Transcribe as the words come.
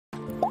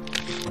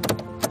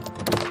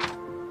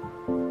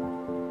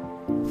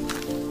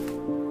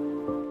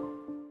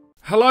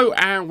Hello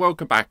and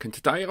welcome back, and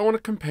today I want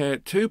to compare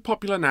two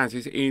popular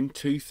NASes in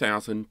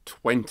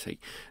 2020.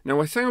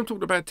 Now I say I'm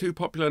talking about two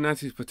popular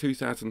NASes for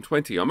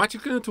 2020. I'm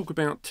actually going to talk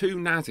about two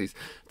NASes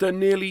that are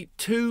nearly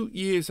 2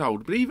 years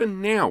old, but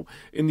even now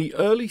in the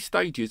early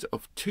stages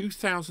of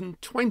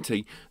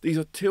 2020 these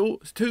are two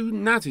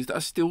NASes that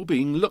are still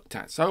being looked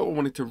at. So I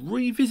wanted to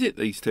revisit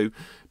these two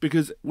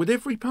because with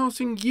every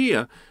passing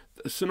year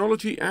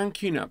Synology and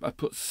Qnap have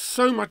put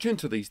so much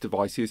into these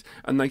devices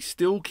and they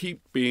still keep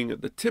being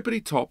at the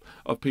tippity top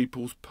of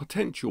people's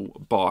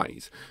potential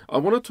buys. I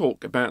want to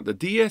talk about the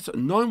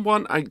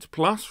DS918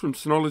 Plus from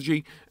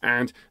Synology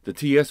and the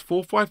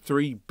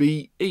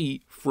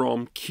TS-453Be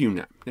from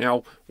Qnap.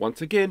 Now,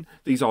 once again,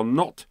 these are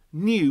not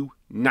new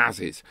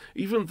NASes,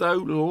 even though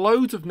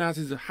loads of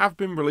NASes have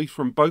been released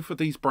from both of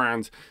these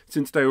brands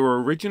since they were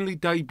originally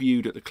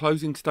debuted at the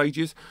closing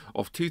stages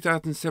of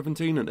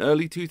 2017 and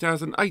early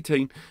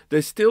 2018.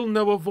 There's still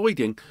no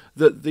avoiding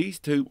that these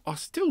two are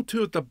still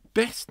two of the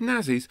best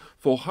NASes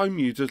for home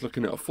users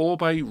looking at a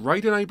 4-bay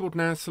RAID-enabled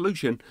NAS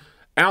solution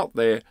out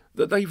there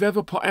that they've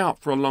ever put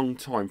out for a long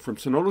time. From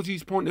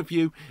Synology's point of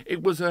view,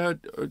 it was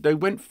they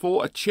went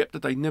for a chip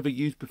that they never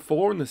used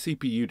before in the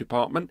CPU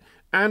department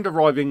and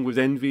arriving with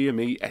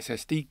NVMe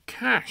SSD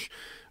cache.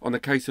 On the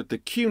case of the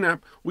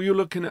Qnap, we were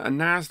looking at a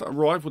NAS that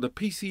arrived with a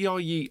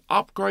PCIe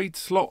upgrade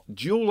slot,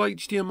 dual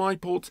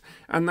HDMI ports,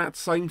 and that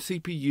same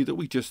CPU that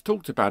we just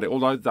talked about it,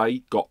 although they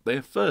got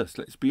there first,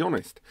 let's be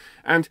honest.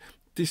 And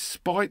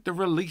despite the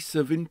release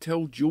of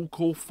Intel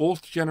dual-core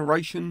 4th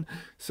generation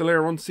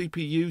Celeron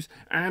CPUs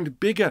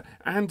and bigger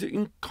and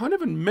in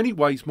many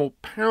ways more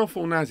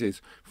powerful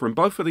NASes from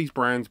both of these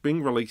brands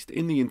being released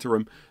in the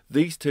interim,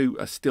 these two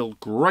are still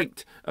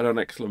great at an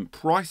excellent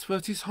price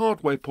versus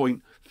hardware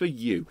point for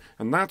you.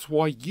 And that's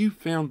why you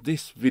found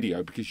this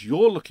video, because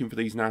you're looking for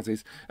these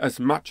NASes as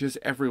much as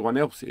everyone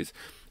else is.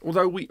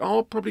 Although we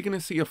are probably going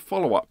to see a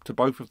follow-up to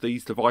both of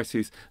these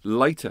devices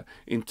later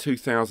in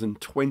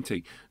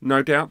 2020.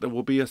 No doubt there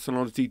will be a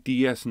Synology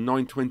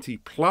DS920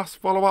 Plus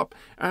follow-up,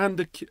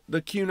 and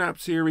the Qnap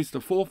series, the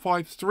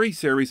 453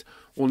 series,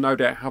 will no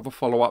doubt have a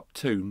follow-up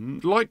too,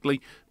 likely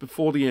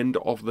before the end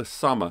of the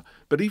summer.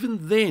 But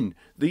even then,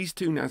 these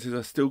two NASes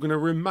are still going to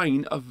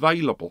remain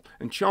available,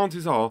 and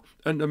chances are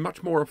at a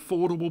much more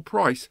affordable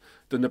price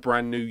than the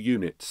brand new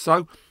unit.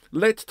 So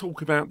let's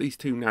talk about these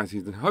two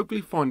NASes and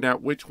hopefully find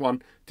out which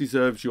one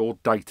deserves your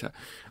data.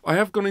 I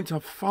have gone into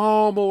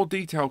far more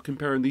detail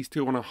comparing these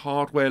two on a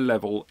hardware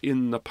level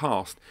in the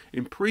past,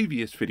 in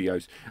previous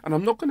videos, and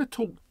I'm not going to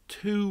talk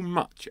too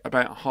much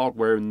about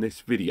hardware in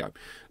this video,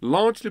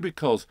 largely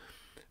because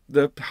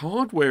the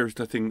hardware is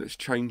the thing that's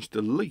changed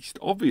the least,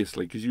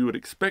 obviously, because you would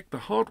expect the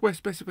hardware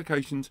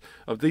specifications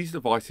of these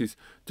devices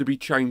to be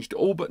changed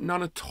all but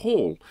none at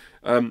all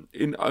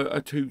in a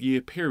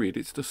 2-year period.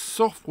 It's the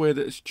software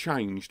that has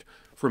changed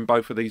from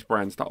both of these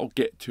brands that I'll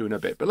get to in a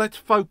bit. But let's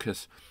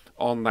focus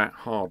on that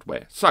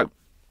hardware. So,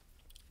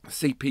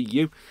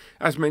 CPU,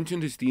 as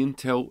mentioned, is the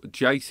Intel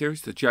J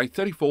series, the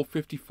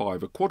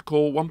J3455, a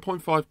quad-core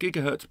 1.5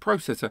 GHz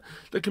processor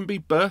that can be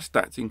burst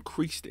that's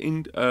increased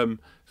in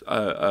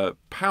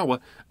power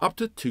up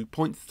to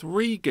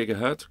 2.3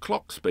 GHz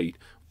clock speed.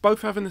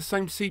 Both having the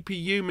same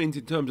CPU means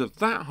in terms of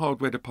that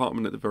hardware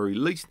department at the very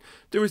least,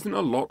 there isn't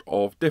a lot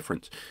of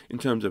difference. In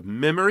terms of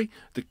memory,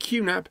 the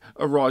Qnap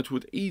arrives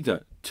with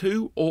either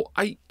 2 or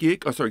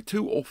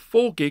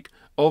 4 gig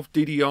of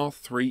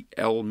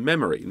DDR3L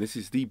memory, and this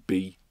is the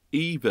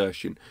BE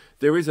version.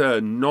 There is a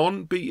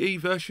non-BE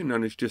version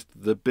known as just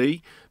the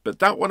B, but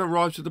that one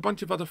arrives with a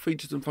bunch of other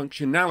features and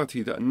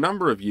functionality that a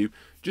number of you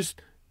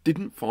just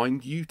didn't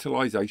find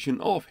utilization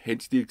of,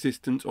 hence the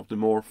existence of the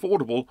more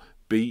affordable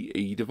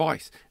BE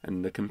device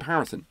and the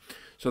comparison.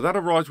 So that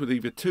arrives with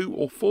either 2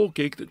 or 4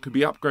 gig that can be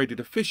upgraded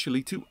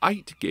officially to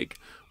 8 gig,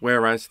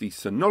 whereas the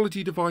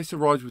Synology device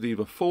arrives with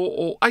either 4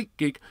 or 8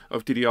 gig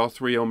of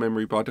DDR3L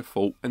memory by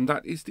default, and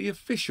that is the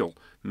official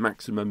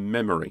maximum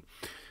memory.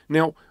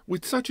 Now,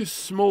 with such a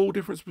small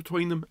difference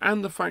between them,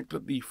 and the fact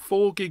that the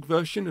 4 gig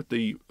version of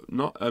the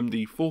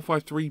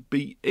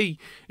 453Be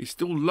is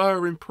still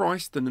lower in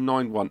price than the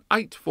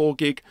 918 4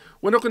 gig,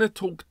 we're not going to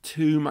talk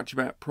too much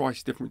about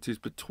price differences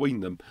between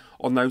them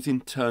on those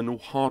internal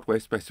hardware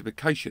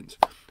specifications.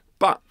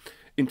 But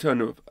in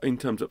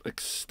terms of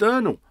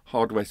external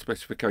hardware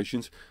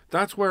specifications,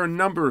 that's where a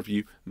number of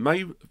you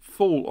may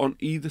fall on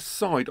either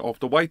side of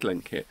the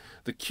wavelength here.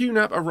 The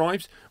Qnap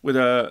arrives with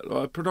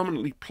a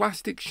predominantly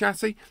plastic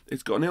chassis.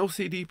 It's got an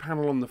LCD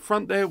panel on the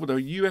front there with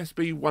a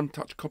USB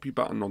one-touch copy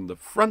button on the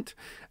front,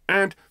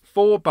 and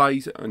 4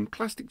 bays and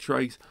plastic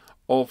trays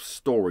of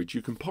storage.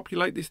 You can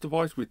populate this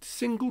device with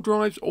single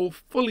drives or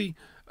fully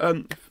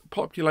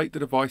populate the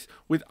device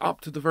with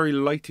up to the very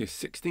latest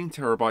 16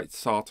 terabyte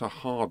SATA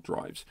hard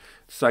drives.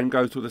 Same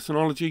goes with the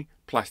Synology,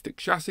 plastic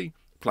chassis,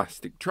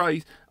 plastic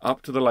trays,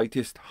 up to the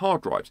latest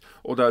hard drives.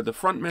 Although the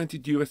front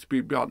mounted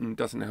USB button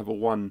doesn't have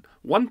a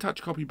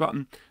one-touch copy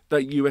button,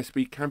 that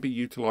USB can be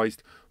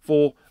utilized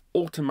for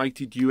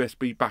automated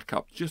USB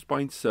backup just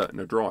by inserting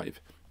a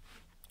drive.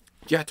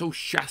 The actual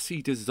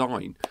chassis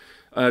design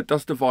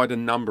does divide a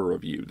number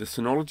of you. The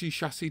Synology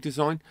chassis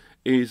design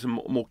is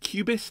more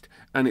cubist,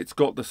 and it's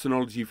got the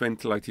Synology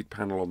ventilated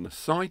panel on the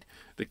side.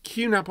 The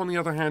Qnap, on the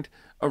other hand,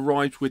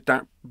 arrives with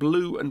that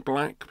blue and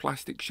black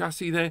plastic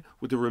chassis there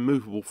with the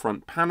removable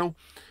front panel,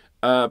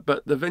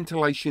 but the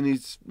ventilation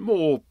is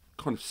more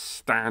kind of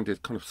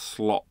standard, kind of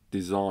slot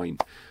design.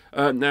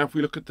 Now, if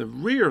we look at the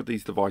rear of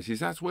these devices,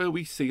 that's where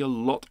we see a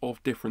lot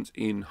of difference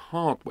in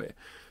hardware.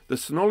 The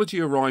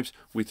Synology arrives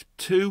with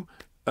two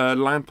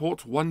LAN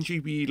ports, 1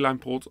 GBE LAN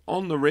ports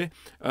on the rear,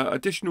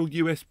 additional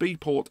USB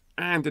port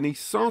and an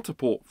eSATA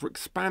port for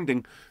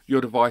expanding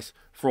your device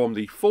from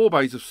the 4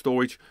 bays of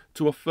storage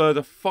to a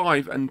further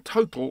 5 and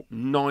total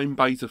 9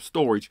 bays of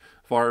storage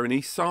via an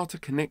eSATA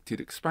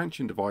connected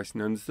expansion device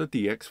known as the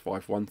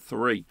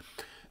DX513.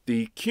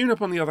 The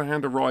Qnap, on the other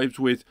hand, arrives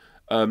with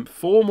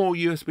 4 more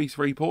USB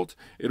 3 ports.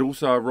 It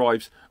also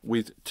arrives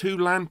with 2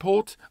 LAN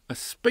ports, a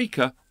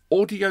speaker,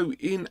 audio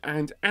in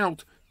and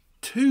out,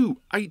 2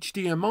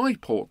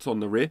 HDMI ports on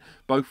the rear,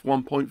 both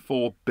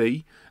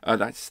 1.4B,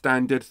 that's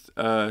standard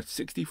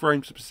 60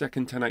 frames per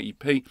second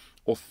 1080p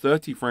or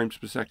 30 frames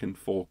per second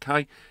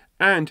 4K,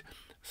 and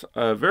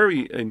a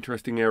very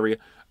interesting area,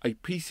 a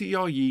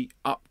PCIe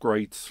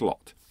upgrade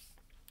slot.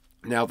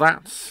 Now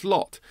that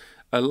slot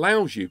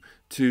allows you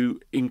to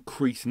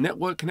increase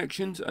network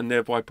connections and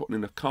thereby putting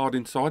in a card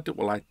inside that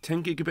will add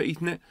 10 gigabit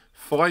Ethernet,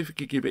 5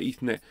 gigabit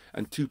Ethernet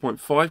and 2.5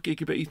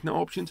 gigabit Ethernet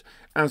options,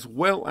 as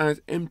well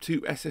as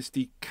M2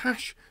 SSD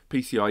cache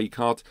PCIe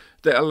cards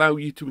that allow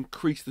you to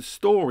increase the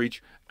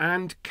storage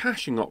and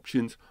caching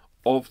options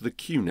of the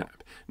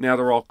Qnap. Now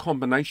there are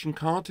combination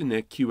cards in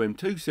their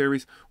QM2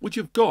 series which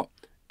have got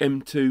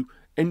M2,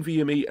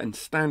 NVMe and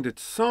standard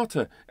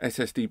SATA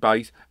SSD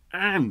bays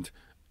and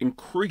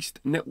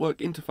increased network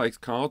interface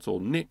cards or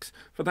NICs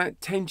for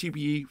that 10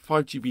 GBE,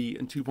 5 GBE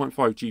and 2.5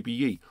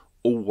 GBE,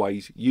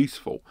 always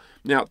useful.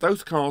 Now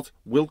those cards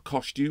will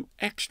cost you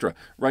extra,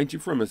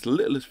 ranging from as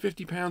little as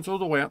 £50 all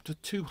the way up to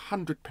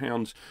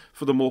 £200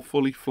 for the more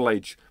fully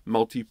fledged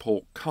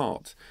multi-port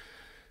cards.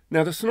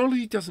 Now the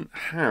Synology doesn't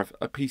have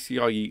a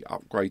PCIe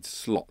upgrade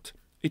slot.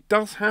 It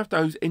does have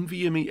those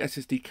NVMe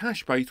SSD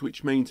cache bays,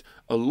 which means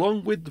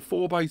along with the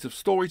 4 bays of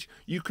storage,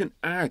 you can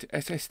add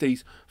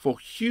SSDs for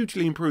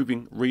hugely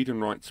improving read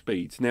and write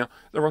speeds. Now,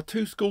 there are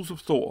 2 schools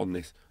of thought on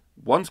this.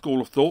 One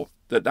school of thought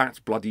that that's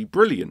bloody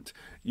brilliant.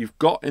 You've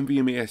got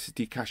NVMe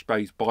SSD cache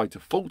bays by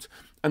default,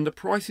 and the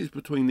prices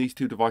between these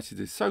 2 devices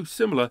is so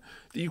similar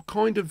that you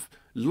kind of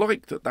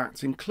like that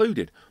that's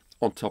included.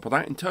 On top of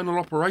that, internal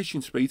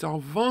operation speeds are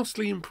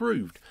vastly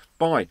improved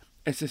by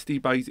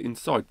SSD bays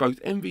inside,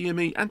 both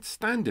NVMe and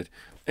standard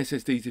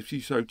SSDs if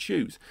you so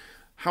choose.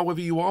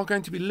 However, you are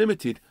going to be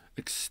limited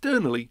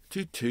externally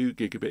to 2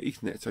 gigabit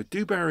Ethernet, so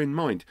do bear in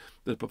mind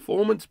the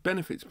performance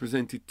benefits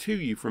presented to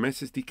you from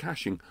SSD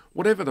caching,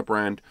 whatever the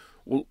brand,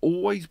 will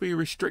always be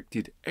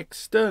restricted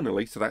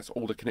externally, so that's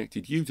all the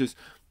connected users,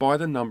 by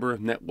the number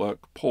of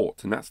network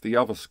ports, and that's the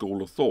other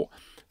school of thought.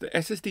 The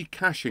SSD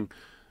caching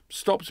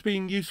stops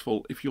being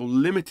useful if you're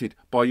limited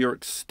by your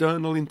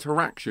external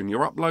interaction,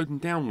 your upload and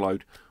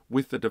download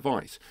with the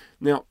device.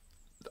 Now,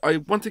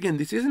 once again,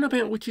 this isn't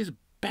about which is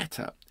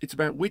better, it's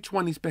about which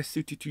one is best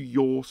suited to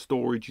your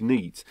storage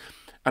needs.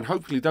 And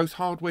hopefully those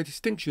hardware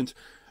distinctions,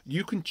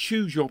 you can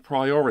choose your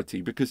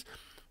priority, because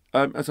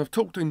as I've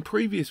talked in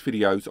previous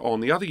videos on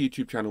the other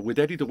YouTube channel with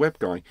Eddie the Web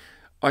Guy,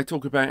 I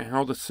talk about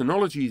how the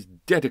Synology is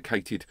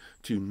dedicated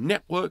to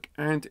network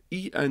and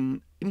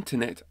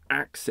internet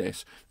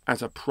access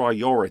as a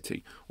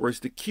priority,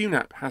 whereas the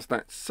Qnap has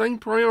that same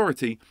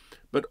priority,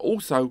 but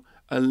also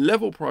a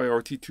level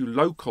priority to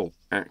local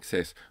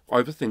access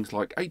over things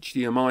like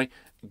HDMI,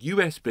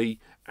 USB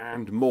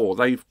and more.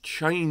 They've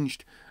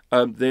changed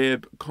their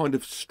kind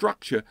of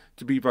structure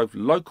to be both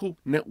local,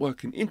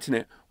 network and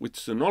internet, with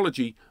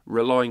Synology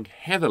relying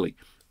heavily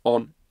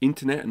on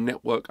internet and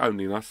network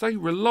only. And I say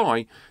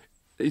rely,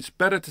 it's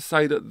better to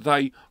say that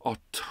they are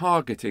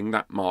targeting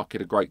that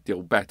market a great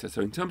deal better.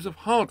 So in terms of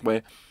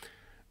hardware,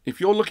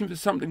 if you're looking for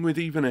something with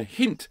even a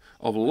hint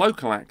of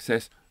local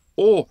access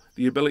or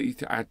the ability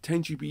to add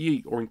 10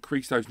 GBE or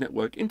increase those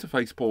network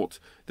interface ports,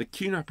 the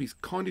Qnap is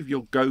kind of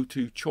your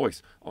go-to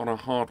choice on a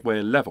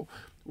hardware level.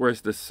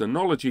 Whereas the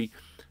Synology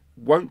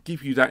won't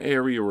give you that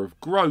area of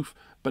growth,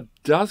 but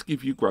does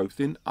give you growth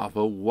in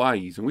other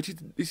ways. And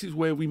this is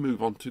where we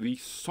move on to the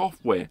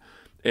software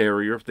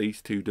area of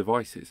these 2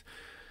 devices.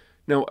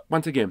 Now,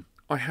 once again,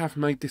 I have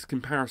made this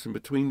comparison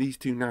between these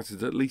 2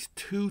 NASs at least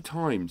 2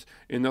 times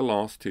in the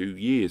last 2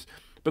 years.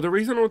 But the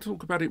reason I want to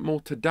talk about it more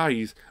today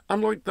is,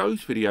 unlike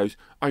those videos,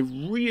 I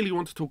really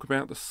want to talk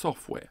about the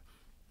software.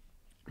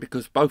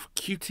 Because both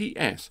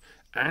QTS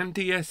and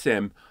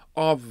DSM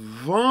are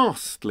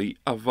vastly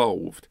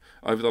evolved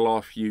over the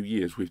last few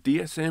years, with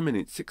DSM in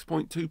its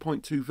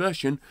 6.2.2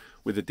 version,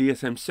 with the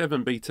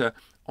DSM-7 beta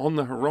on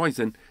the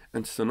horizon,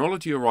 and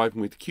Synology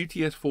arriving with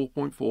QTS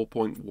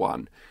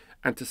 4.4.1.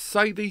 And to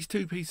say these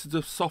 2 pieces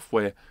of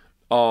software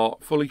are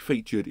fully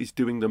featured is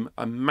doing them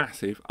a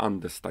massive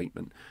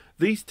understatement.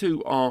 These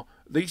two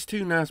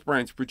NAS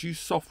brands produce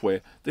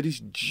software that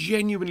is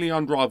genuinely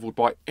unrivaled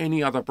by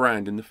any other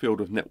brand in the field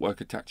of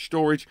network attached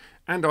storage,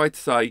 and I'd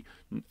say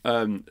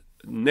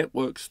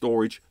network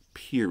storage,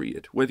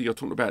 period. Whether you're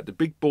talking about the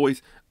big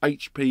boys,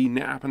 HP,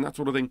 NetApp and that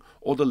sort of thing,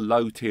 or the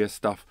low tier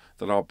stuff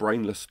that are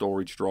brainless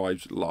storage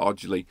drives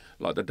largely,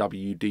 like the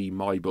WD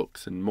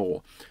MyBooks and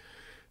more.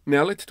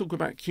 Now let's talk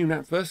about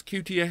Qnap first.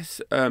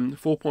 QTS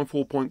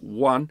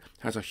 4.4.1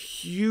 has a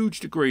huge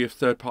degree of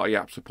third-party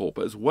app support,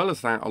 but as well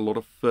as that, a lot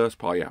of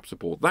first-party app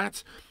support.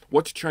 That's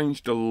what's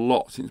changed a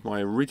lot since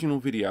my original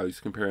videos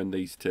comparing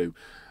these two.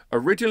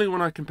 Originally,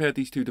 when I compared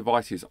these two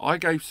devices, I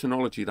gave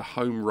Synology the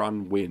home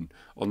run win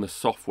on the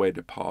software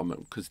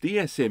department because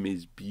DSM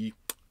is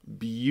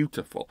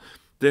beautiful.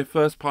 Their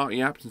first-party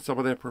apps and some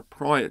of their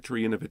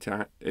proprietary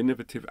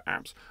innovative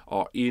apps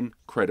are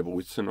incredible,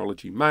 with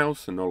Synology Mail,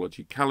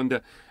 Synology Calendar,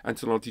 and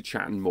Synology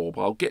Chat and more,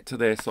 but I'll get to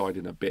their side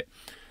in a bit.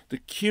 The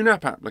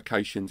Qnap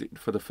applications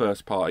for the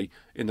first party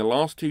in the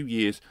last 2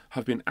 years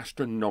have been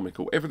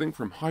astronomical. Everything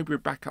from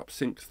Hybrid Backup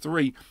Sync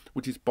 3,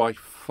 which is by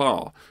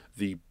far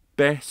the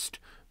best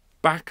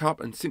backup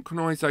and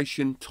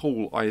synchronization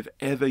tool I have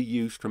ever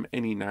used from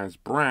any NAS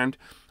brand.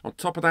 On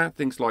top of that,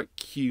 things like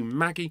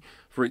Qnap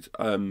for its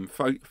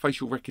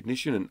facial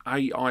recognition and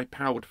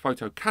AI-powered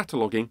photo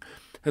cataloging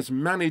has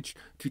managed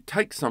to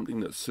take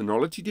something that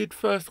Synology did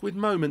first with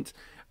Moments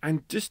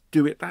and just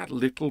do it that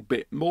little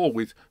bit more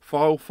with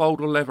file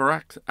folder level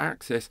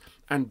access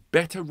and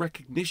better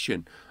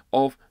recognition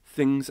of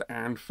things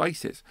and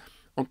faces.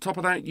 On top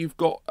of that, you've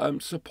got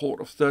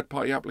support of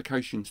third-party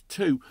applications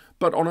too,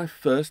 but on a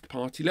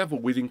first-party level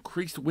with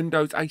increased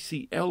Windows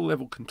ACL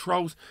level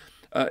controls,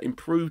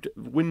 improved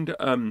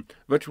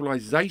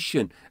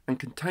virtualization and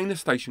container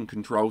station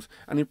controls,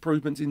 and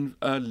improvements in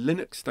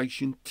Linux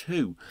Station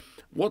 2.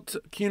 What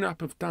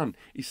Qnap have done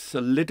is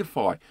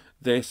solidify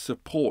their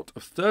support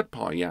of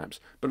third-party apps,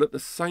 but at the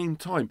same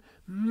time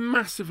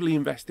massively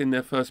invest in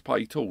their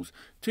first-party tools.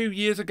 2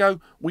 years ago,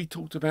 we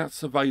talked about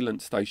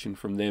Surveillance Station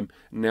from them.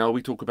 Now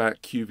we talk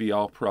about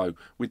QVR Pro,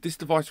 with this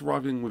device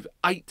arriving with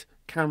 8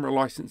 camera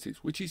licenses,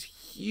 which is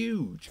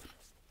huge.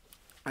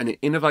 And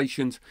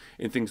innovations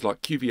in things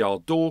like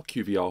QVR Door,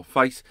 QVR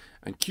Face,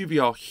 and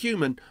QVR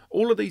Human,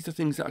 all of these are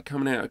things that are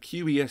coming out of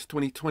QES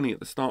 2020 at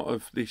the start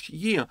of this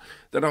year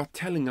that are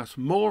telling us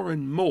more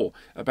and more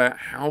about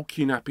how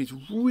Qnap is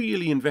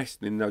really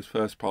investing in those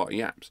first-party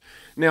apps.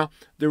 Now,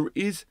 there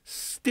is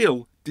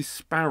still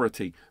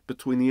disparity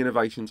between the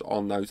innovations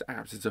on those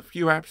apps. There's a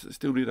few apps that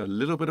still need a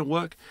little bit of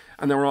work,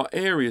 and there are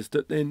areas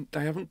that then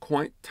they haven't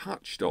quite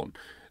touched on.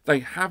 They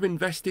have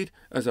invested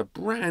as a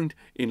brand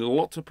in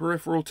lots of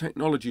peripheral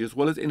technology as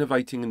well as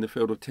innovating in the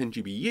field of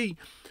 10GBE,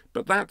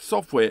 but that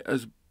software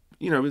is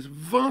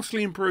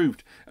vastly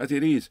improved as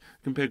it is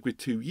compared with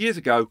 2 years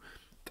ago.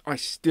 I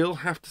still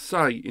have to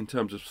say, in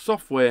terms of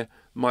software,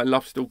 my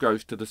love still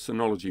goes to the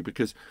Synology,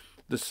 because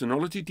the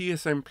Synology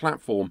DSM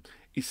platform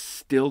is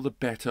still the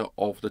better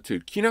of the two.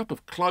 Qnap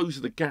have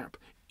closed the gap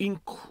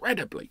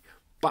incredibly,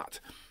 but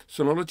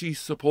Synology's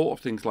support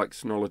of things like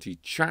Synology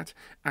Chat,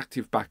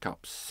 Active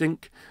Backup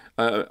Suite,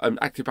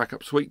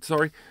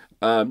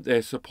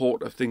 their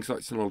support of things like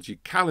Synology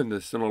Calendar,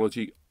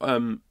 Synology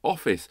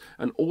Office,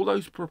 and all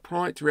those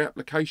proprietary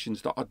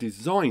applications that are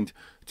designed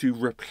to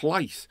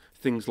replace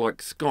things like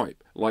Skype,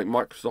 like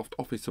Microsoft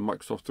Office and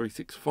Microsoft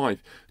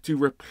 365,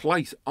 to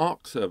replace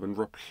ArcServe and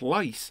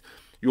replace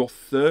your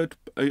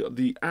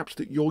the apps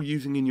that you're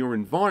using in your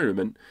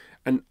environment.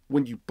 And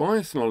when you buy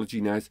a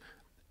Synology NAS,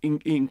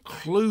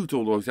 includes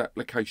all those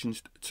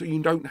applications, so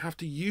you don't have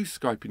to use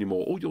Skype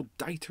anymore. All your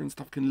data and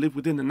stuff can live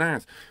within the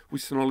NAS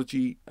with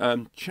Synology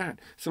Chat.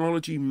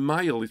 Synology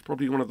Mail is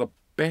probably one of the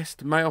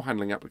best mail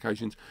handling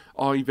applications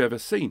I've ever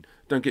seen.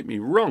 Don't get me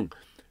wrong,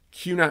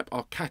 Qnap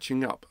are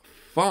catching up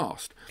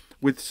fast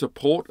with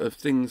support of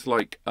things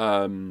like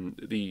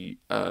the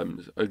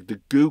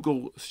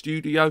Google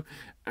Studio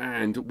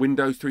and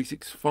Windows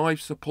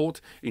 365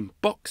 support in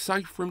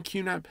BoxSafe from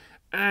Qnap,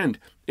 and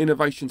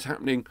innovations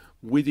happening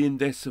within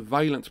their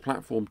surveillance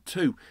platform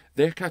too.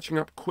 They're catching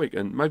up quick,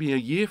 and maybe a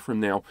year from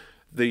now,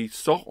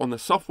 on the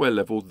software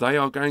level, they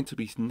are going to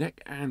be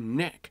neck and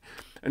neck.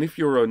 And if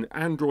you're an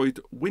Android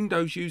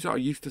Windows user, I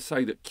used to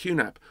say that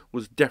Qnap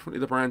was definitely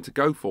the brand to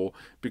go for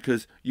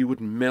because you would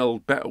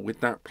meld better with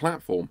that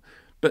platform.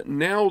 But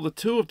now the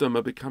two of them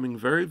are becoming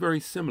very,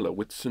 very similar,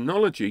 with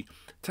Synology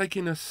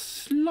taking a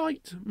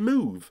slight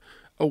move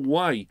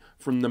away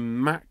from the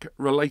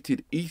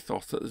Mac-related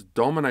ethos that has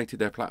dominated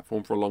their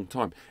platform for a long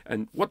time.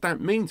 And what that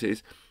means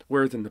is,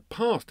 whereas in the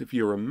past, if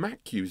you're a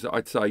Mac user,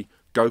 I'd say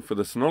go for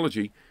the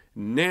Synology,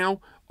 now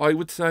I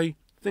would say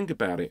think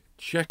about it.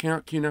 Check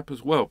out Qnap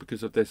as well,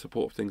 because of their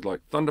support of things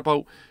like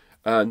Thunderbolt,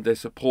 and their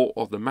support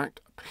of the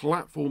Mac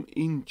platform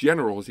in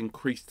general has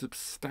increased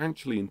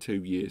substantially in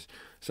 2 years.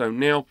 So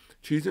now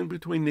choosing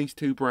between these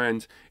two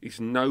brands is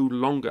no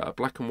longer a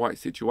black and white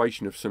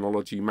situation of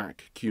Synology,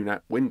 Mac,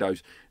 Qnap,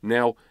 Windows.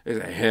 Now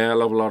there's a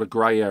hell of a lot of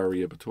grey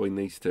area between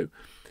these two.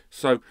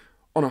 So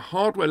On a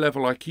hardware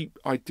level,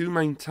 I do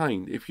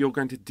maintain if you're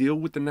going to deal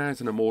with the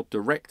NAS in a more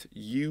direct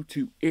you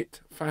to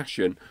it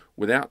fashion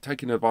without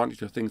taking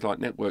advantage of things like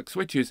network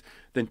switches,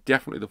 then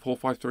definitely the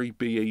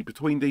 453BE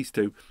between these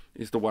two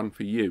is the one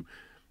for you.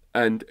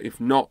 And if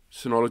not,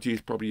 Synology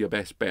is probably your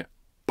best bet.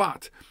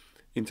 But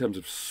in terms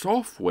of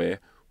software,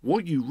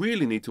 what you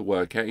really need to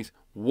work out is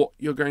what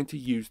you're going to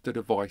use the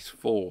device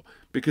for,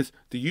 because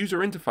the user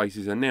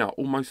interfaces are now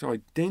almost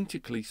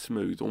identically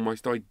smooth,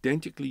 almost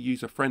identically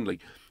user-friendly,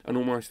 and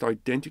almost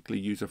identically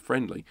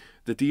user-friendly.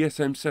 The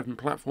DSM-7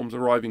 platform's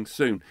arriving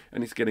soon,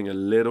 and it's getting a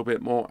little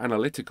bit more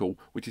analytical,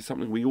 which is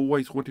something we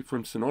always wanted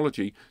from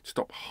Synology.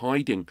 Stop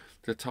hiding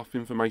the tough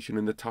information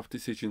and the tough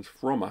decisions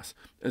from us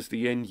as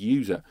the end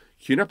user.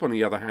 Qnap, on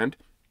the other hand,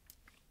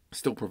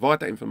 still provide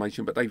that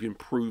information, but they've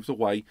improved the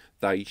way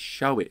they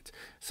show it.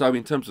 So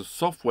in terms of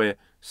software,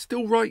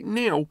 still right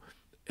now,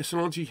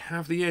 Synology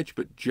have the edge,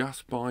 but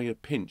just by a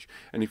pinch.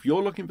 And if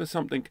you're looking for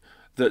something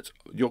that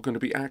you're going to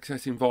be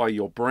accessing via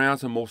your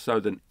browser more so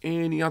than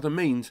any other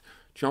means,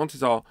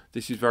 chances are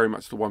this is very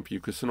much the one for you,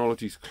 because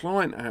Synology's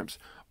client apps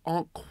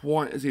aren't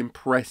quite as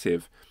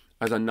impressive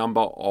as a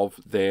number of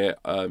their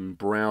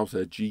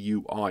browser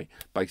GUI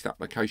based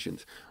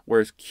applications,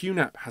 whereas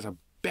Qnap has a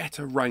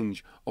better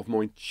range of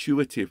more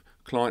intuitive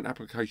client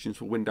applications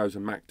for Windows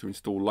and Mac to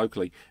install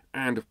locally,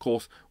 and of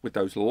course with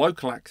those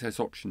local access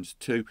options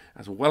too,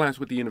 as well as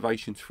with the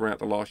innovations throughout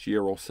the last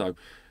year or so.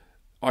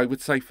 I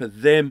would say for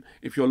them,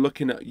 if you're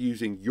looking at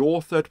using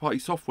your third-party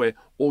software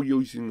or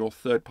using your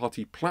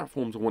third-party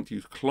platforms and want to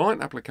use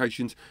client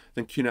applications,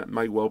 then Qnap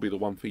may well be the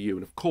one for you.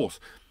 And of course,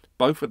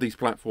 both of these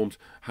platforms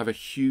have a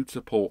huge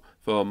support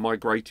for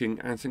migrating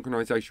and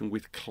synchronization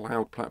with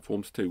cloud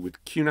platforms too.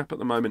 With Qnap at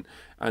the moment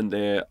and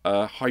their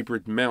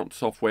hybrid mount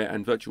software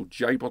and virtual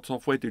JBOD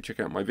software, do check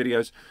out my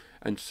videos.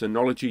 And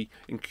Synology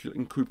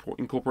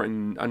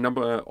incorporating a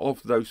number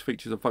of those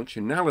features and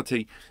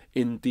functionality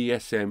in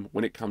DSM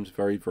when it comes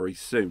very, very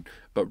soon.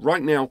 But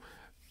right now,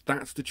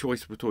 that's the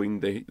choice between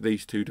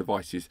these two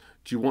devices.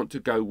 Do you want to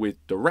go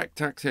with direct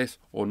access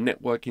or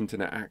network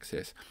internet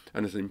access?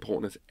 And as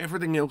important as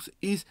everything else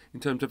is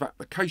in terms of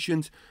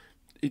applications,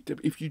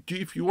 if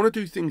you want to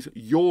do things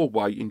your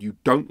way and you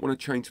don't want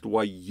to change the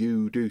way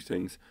you do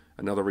things,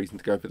 another reason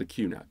to go for the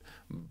Qnap.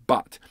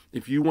 But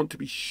if you want to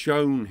be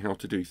shown how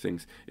to do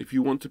things, if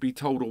you want to be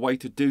told a way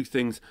to do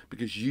things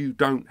because you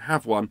don't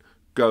have one,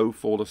 go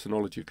for the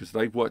Synology, because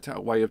they've worked out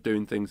a way of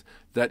doing things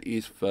that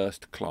is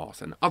first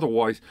class. And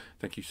otherwise,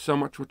 thank you so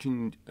much for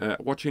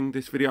watching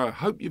this video. I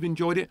hope you've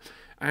enjoyed it,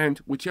 and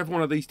whichever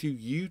one of these two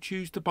you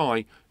choose to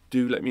buy,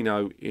 do let me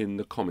know in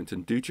the comments,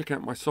 and do check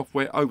out my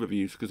software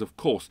overviews, because of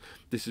course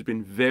this has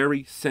been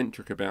very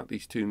centric about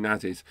these two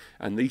NASes,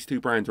 and these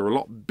two brands are a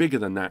lot bigger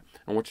than that,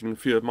 and watching a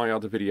few of my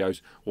other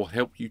videos will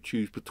help you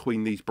choose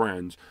between these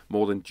brands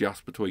more than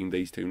just between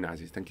these two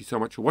NASes. Thank you so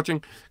much for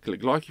watching.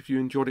 Click like if you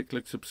enjoyed it,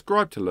 click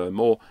subscribe to learn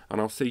more, and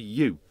I'll see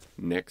you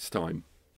next time.